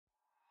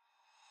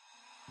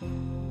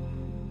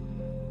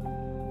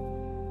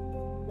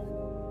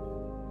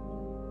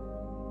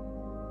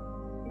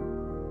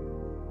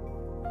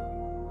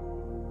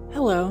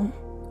Hello,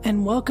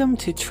 and welcome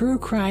to True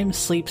Crime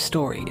Sleep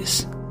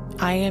Stories.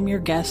 I am your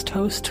guest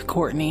host,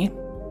 Courtney.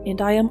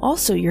 And I am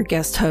also your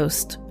guest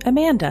host,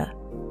 Amanda.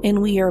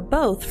 And we are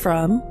both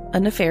from A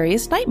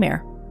Nefarious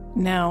Nightmare.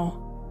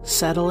 Now,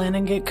 settle in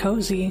and get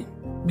cozy,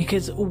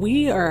 because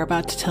we are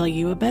about to tell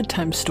you a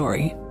bedtime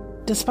story.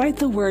 Despite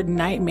the word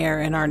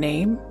nightmare in our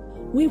name,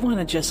 we want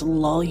to just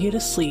lull you to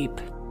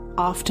sleep,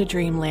 off to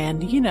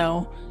dreamland,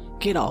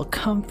 get all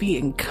comfy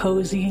and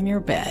cozy in your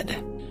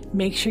bed.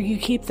 Make sure you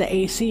keep the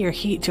AC or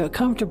heat to a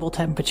comfortable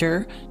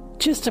temperature,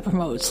 just to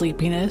promote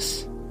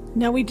sleepiness.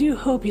 Now, we do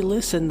hope you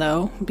listen,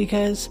 though,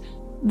 because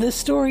this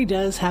story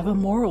does have a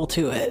moral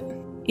to it.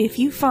 If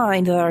you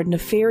find that our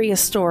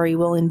nefarious story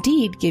will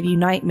indeed give you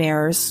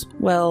nightmares,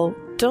 well,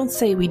 don't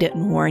say we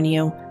didn't warn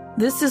you.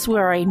 This is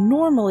where I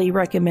normally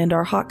recommend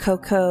our hot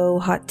cocoa,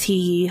 hot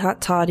tea, hot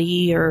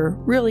toddy, or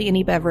really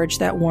any beverage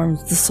that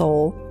warms the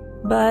soul.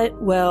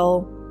 But,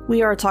 well,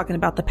 we are talking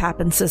about the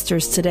Papin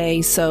sisters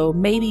today, so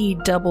maybe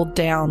double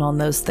down on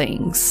those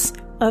things.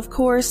 Of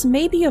course,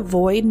 maybe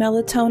avoid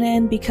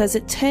melatonin because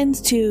it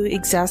tends to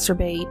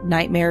exacerbate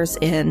nightmares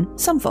in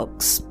some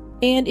folks.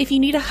 And if you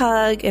need a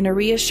hug and a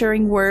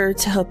reassuring word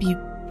to help you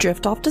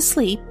drift off to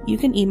sleep, you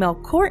can email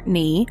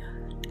Courtney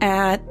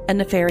at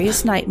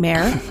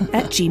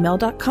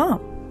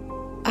anefariousnightmare@gmail.com.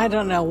 I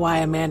don't know why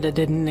Amanda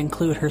didn't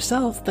include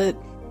herself, but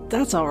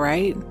that's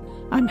alright.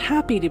 I'm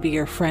happy to be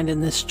your friend in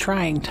this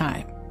trying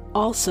time.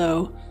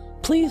 Also,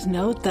 please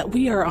note that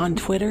we are on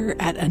Twitter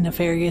at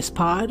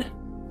 @ANefarious_pod,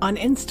 on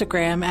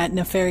Instagram at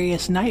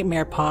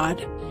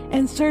 @NefariousNightmarePod,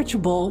 and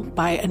searchable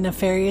by A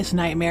Nefarious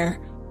Nightmare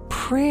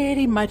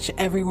pretty much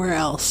everywhere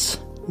else.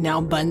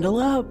 Now bundle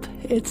up,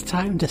 it's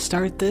time to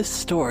start this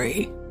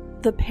story.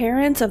 The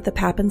parents of the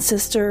Papin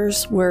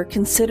sisters were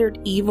considered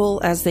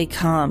evil as they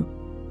come.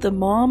 The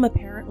mom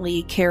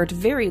apparently cared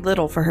very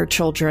little for her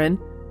children.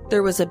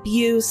 There was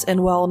abuse,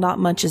 and while not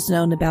much is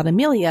known about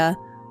Amelia,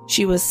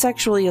 she was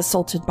sexually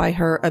assaulted by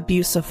her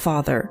abusive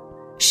father.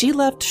 She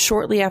left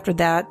shortly after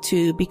that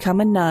to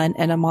become a nun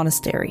in a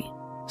monastery.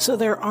 So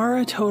there are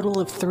a total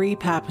of 3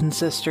 Papin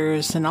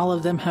sisters, and all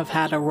of them have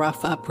had a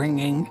rough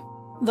upbringing.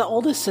 The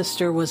oldest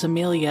sister was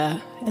Amelia,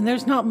 and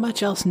there's not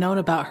much else known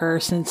about her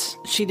since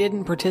she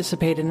didn't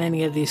participate in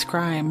any of these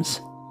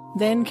crimes.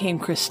 Then came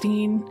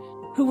Christine,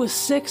 who was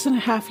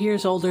 6.5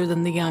 years older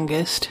than the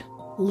youngest,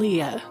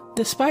 Leah.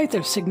 Despite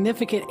their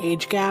significant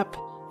age gap,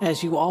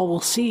 as you all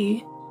will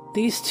see,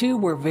 these two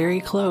were very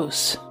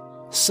close.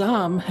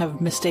 Some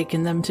have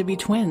mistaken them to be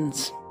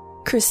twins.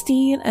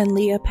 Christine and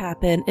Leah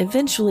Papin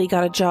eventually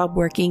got a job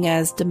working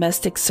as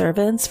domestic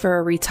servants for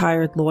a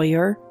retired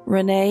lawyer,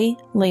 Renee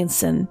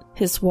Lanson,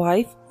 his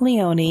wife,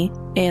 Leonie,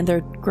 and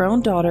their grown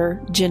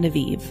daughter,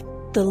 Genevieve.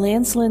 The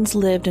Lanslins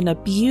lived in a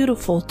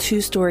beautiful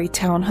 2-story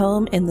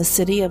townhome in the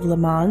city of Le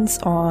Mans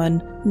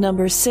on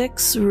number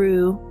 6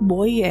 Rue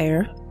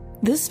Boyer.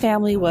 This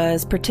family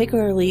was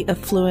particularly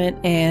affluent,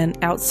 and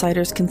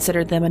outsiders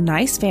considered them a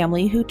nice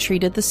family who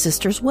treated the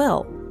sisters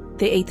well.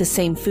 They ate the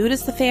same food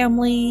as the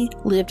family,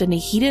 lived in a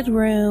heated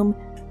room,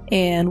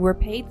 and were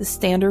paid the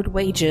standard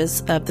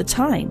wages of the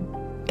time.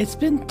 It's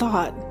been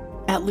thought,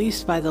 at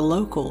least by the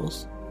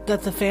locals,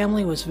 that the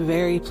family was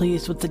very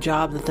pleased with the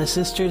job that the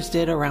sisters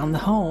did around the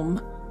home,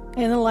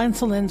 and the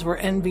Lancelins were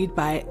envied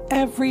by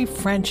every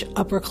French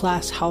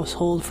upper-class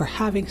household for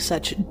having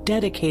such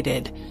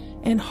dedicated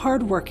and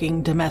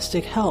hardworking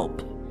domestic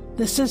help.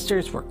 The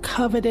sisters were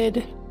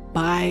coveted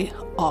by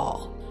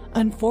all.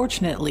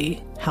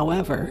 Unfortunately,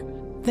 however,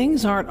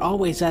 things aren't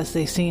always as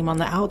they seem on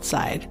the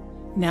outside.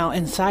 Now,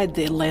 inside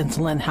the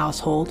Lancelin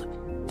household,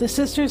 the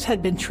sisters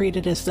had been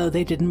treated as though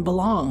they didn't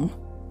belong.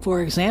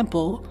 For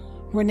example,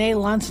 Renee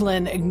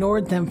Lancelin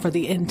ignored them for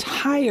the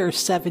entire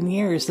 7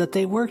 years that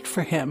they worked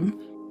for him.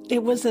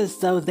 It was as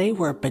though they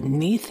were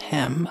beneath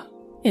him.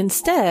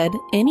 Instead,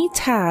 any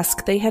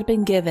task they had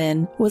been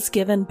given was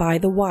given by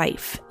the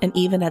wife, and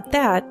even at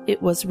that,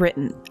 it was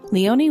written.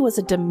 Leonie was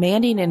a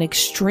demanding and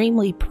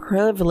extremely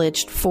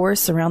privileged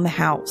force around the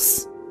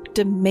house,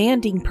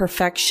 demanding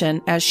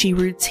perfection as she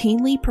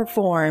routinely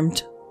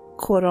performed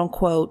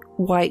quote-unquote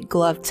white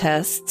glove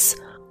tests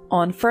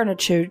on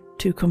furniture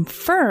to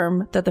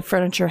confirm that the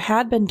furniture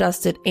had been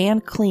dusted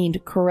and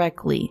cleaned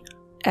correctly.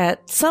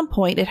 At some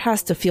point, it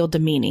has to feel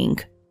demeaning.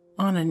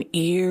 On an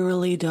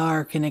eerily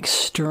dark and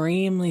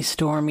extremely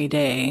stormy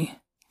day,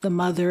 the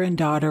mother and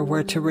daughter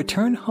were to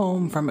return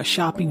home from a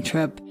shopping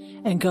trip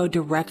and go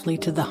directly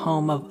to the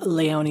home of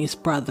Leonie's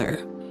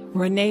brother.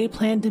 Renee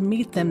planned to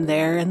meet them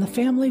there, and the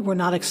family were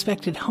not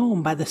expected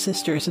home by the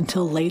sisters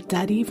until late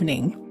that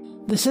evening.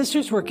 The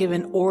sisters were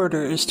given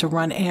orders to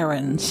run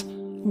errands,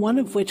 one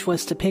of which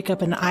was to pick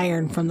up an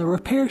iron from the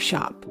repair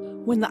shop.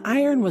 When the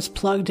iron was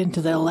plugged into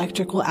the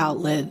electrical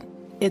outlet,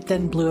 it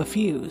then blew a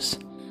fuse.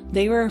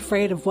 They were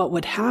afraid of what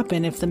would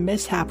happen if the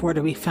mishap were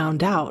to be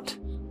found out,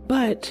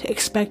 but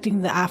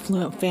expecting the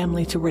affluent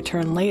family to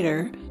return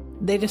later,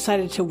 they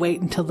decided to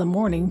wait until the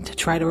morning to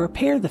try to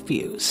repair the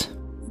fuse.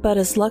 But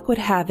as luck would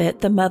have it,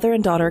 the mother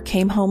and daughter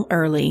came home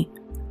early.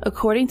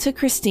 According to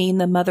Christine,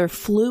 the mother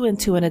flew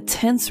into an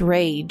intense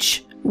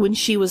rage when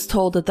she was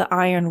told that the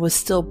iron was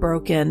still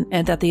broken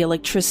and that the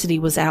electricity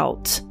was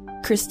out.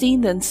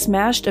 Christine then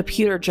smashed a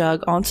pewter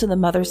jug onto the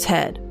mother's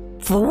head.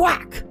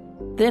 Thwack!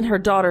 Then her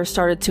daughter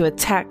started to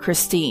attack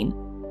Christine.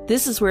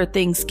 This is where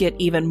things get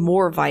even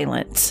more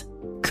violent.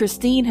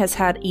 Christine has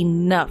had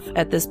enough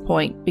at this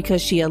point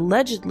because she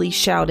allegedly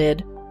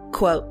shouted,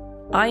 quote,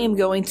 "I am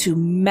going to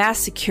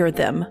massacre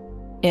them,"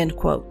 end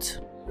quote.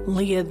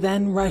 Leah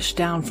then rushed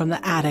down from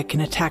the attic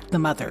and attacked the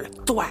mother.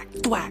 Thwack,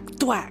 thwack,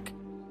 thwack.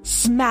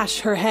 Smash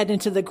her head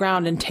into the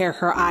ground and tear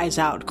her eyes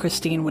out,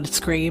 Christine would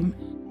scream.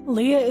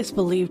 Leah is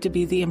believed to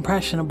be the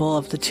impressionable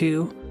of the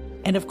two,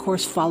 and of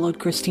course followed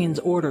Christine's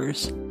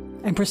orders,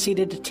 and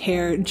proceeded to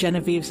tear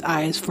Genevieve's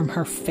eyes from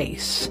her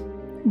face.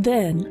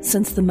 Then,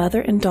 since the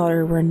mother and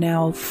daughter were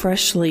now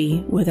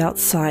freshly without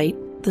sight,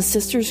 the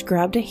sisters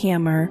grabbed a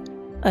hammer,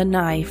 a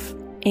knife,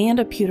 and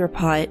a pewter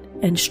pot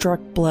and struck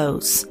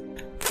blows.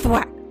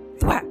 Thwack,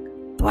 thwack,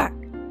 thwack,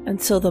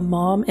 until the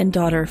mom and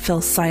daughter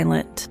fell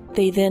silent.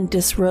 They then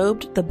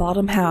disrobed the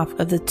bottom half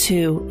of the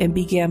two and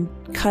began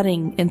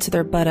cutting into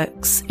their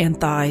buttocks and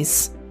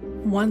thighs.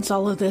 Once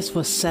all of this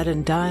was said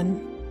and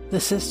done,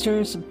 the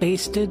sisters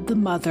basted the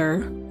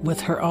mother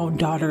with her own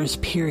daughter's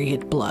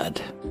period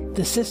blood.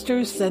 The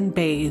sisters then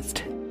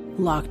bathed,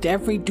 locked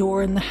every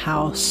door in the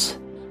house,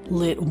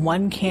 lit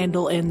one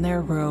candle in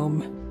their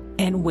room,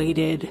 and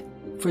waited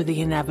for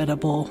the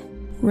inevitable.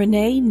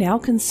 Renee, now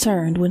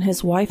concerned when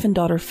his wife and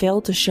daughter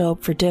failed to show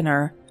up for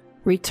dinner,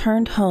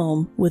 returned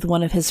home with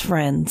one of his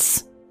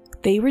friends.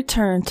 They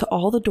returned to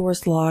all the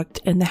doors locked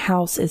and the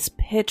house is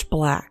pitch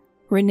black.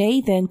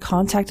 Renee then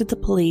contacted the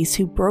police,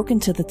 who broke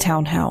into the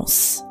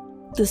townhouse.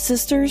 The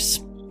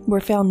sisters were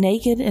found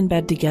naked in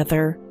bed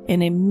together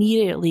and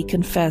immediately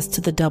confessed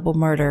to the double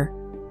murder.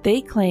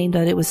 They claimed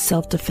that it was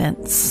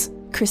self-defense.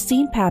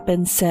 Christine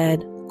Papin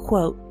said,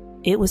 quote,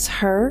 "It was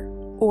her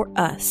or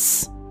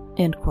us,"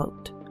 end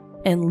quote.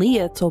 And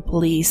Leah told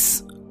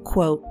police,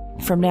 quote,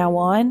 "From now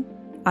on,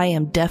 I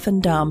am deaf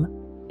and dumb,"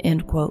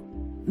 end quote.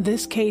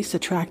 This case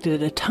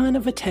attracted a ton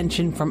of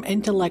attention from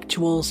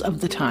intellectuals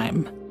of the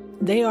time.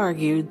 They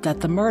argued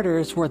that the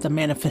murders were the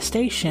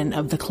manifestation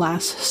of the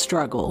class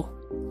struggle.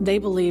 They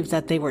believed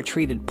that they were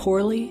treated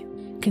poorly,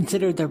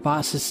 considered their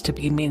bosses to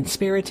be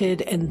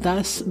mean-spirited, and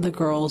thus the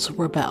girls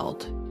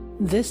rebelled.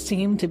 This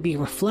seemed to be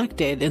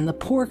reflected in the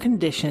poor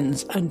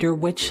conditions under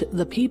which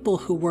the people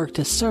who worked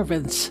as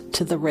servants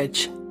to the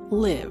rich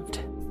lived.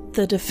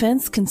 The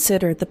defense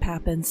considered the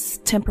Papins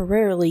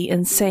temporarily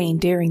insane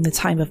during the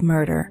time of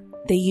murder.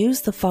 They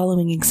used the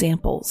following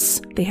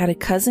examples. They had a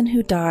cousin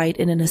who died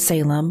in an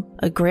asylum,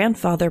 a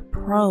grandfather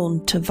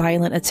prone to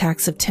violent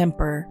attacks of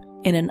temper,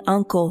 and an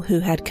uncle who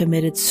had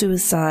committed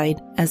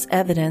suicide as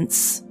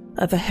evidence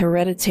of a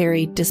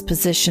hereditary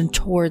disposition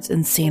towards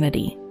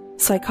insanity.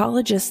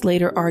 Psychologists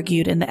later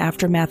argued in the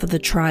aftermath of the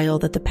trial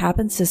that the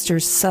Papin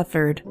sisters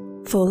suffered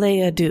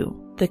folie à deux,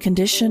 the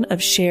condition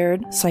of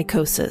shared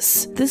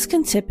psychosis. This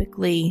can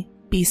typically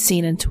be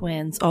seen in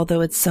twins,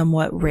 although it's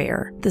somewhat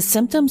rare. The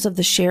symptoms of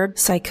the shared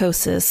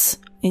psychosis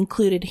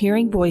included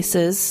hearing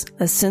voices,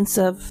 a sense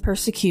of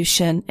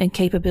persecution, and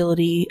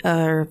capability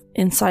of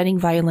inciting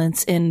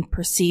violence in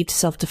perceived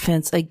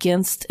self-defense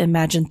against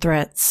imagined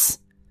threats,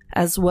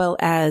 as well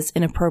as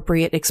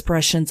inappropriate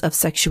expressions of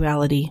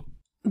sexuality.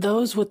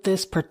 Those with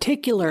this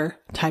particular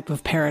type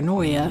of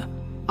paranoia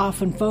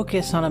often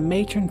focus on a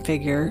matron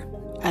figure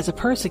as a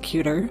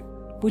persecutor,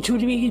 which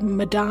would be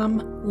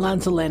Madame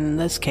Lancelin in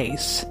this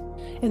case.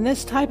 In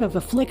this type of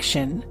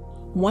affliction,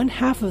 one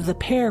half of the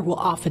pair will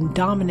often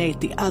dominate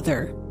the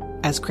other,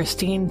 as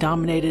Christine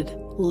dominated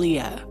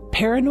Leah.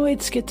 Paranoid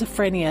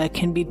schizophrenia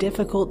can be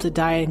difficult to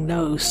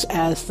diagnose,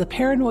 as the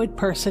paranoid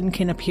person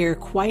can appear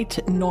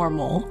quite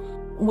normal,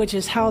 which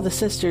is how the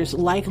sisters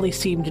likely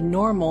seemed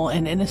normal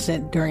and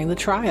innocent during the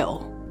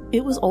trial.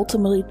 It was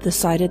ultimately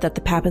decided that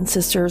the Papin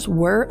sisters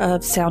were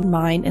of sound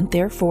mind and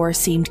therefore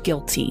seemed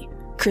guilty.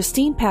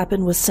 Christine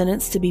Papin was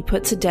sentenced to be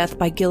put to death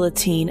by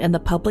guillotine in the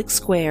public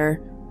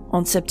square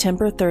on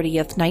September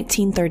 30th,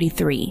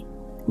 1933.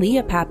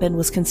 Leah Papin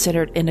was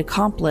considered an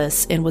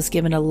accomplice and was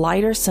given a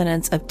lighter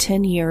sentence of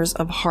 10 years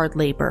of hard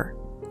labor.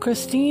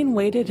 Christine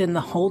waited in the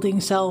holding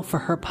cell for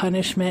her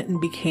punishment and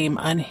became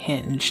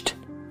unhinged.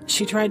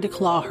 She tried to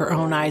claw her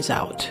own eyes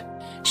out.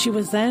 She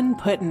was then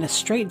put in a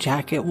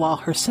straitjacket while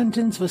her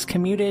sentence was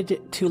commuted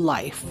to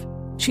life.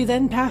 She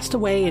then passed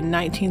away in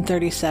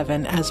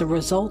 1937 as a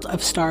result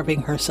of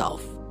starving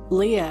herself.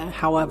 Leah,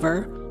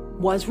 however,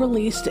 was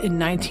released in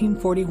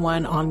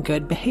 1941 on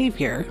good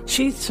behavior.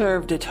 She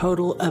served a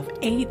total of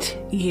 8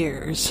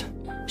 years.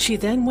 She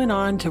then went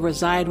on to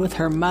reside with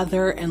her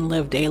mother and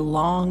lived a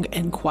long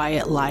and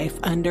quiet life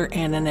under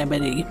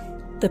anonymity.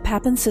 The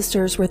Papin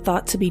sisters were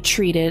thought to be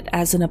treated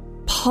as an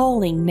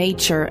appalling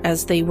nature,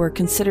 as they were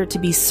considered to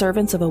be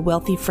servants of a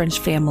wealthy French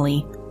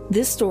family.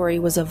 This story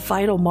was a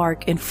vital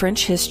mark in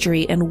French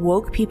history and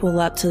woke people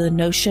up to the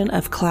notion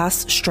of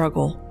class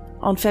struggle.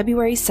 On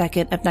February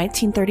 2nd of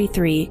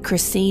 1933,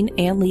 Christine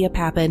and Leah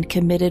Papin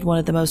committed one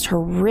of the most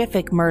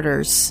horrific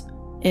murders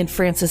in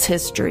France's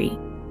history.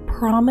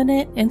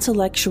 Prominent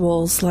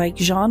intellectuals like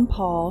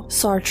Jean-Paul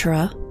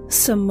Sartre,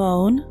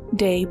 Simone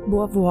de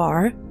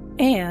Beauvoir,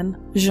 and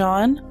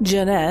Jean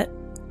Genet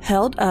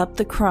held up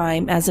the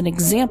crime as an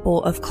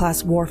example of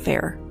class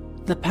warfare.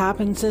 The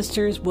Papin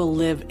sisters will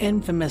live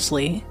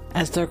infamously,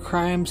 as their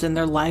crimes and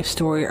their life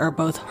story are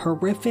both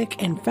horrific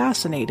and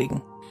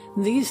fascinating.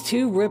 These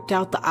two ripped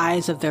out the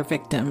eyes of their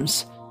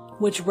victims,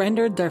 which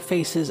rendered their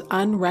faces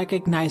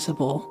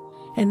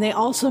unrecognizable, and they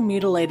also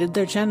mutilated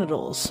their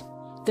genitals.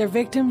 Their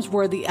victims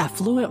were the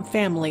affluent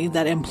family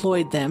that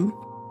employed them,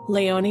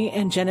 Leonie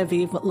and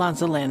Genevieve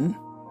Lanzalin.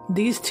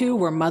 These two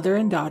were mother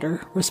and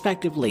daughter,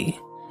 respectively.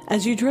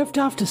 As you drift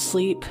off to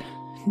sleep,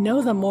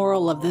 know the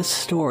moral of this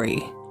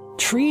story.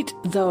 Treat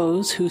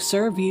those who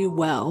serve you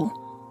well,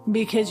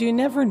 because you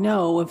never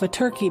know if a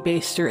turkey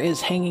baster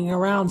is hanging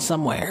around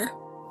somewhere.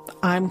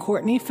 I'm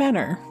Courtney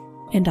Fenner.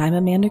 And I'm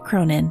Amanda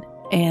Cronin,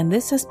 and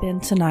this has been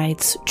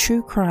tonight's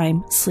True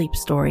Crime Sleep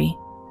Story.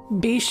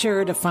 Be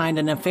sure to find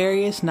a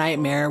Nefarious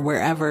Nightmare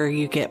wherever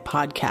you get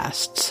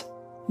podcasts.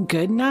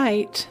 Good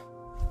night.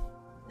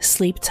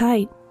 Sleep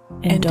tight,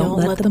 and don't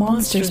let the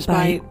monsters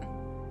bite.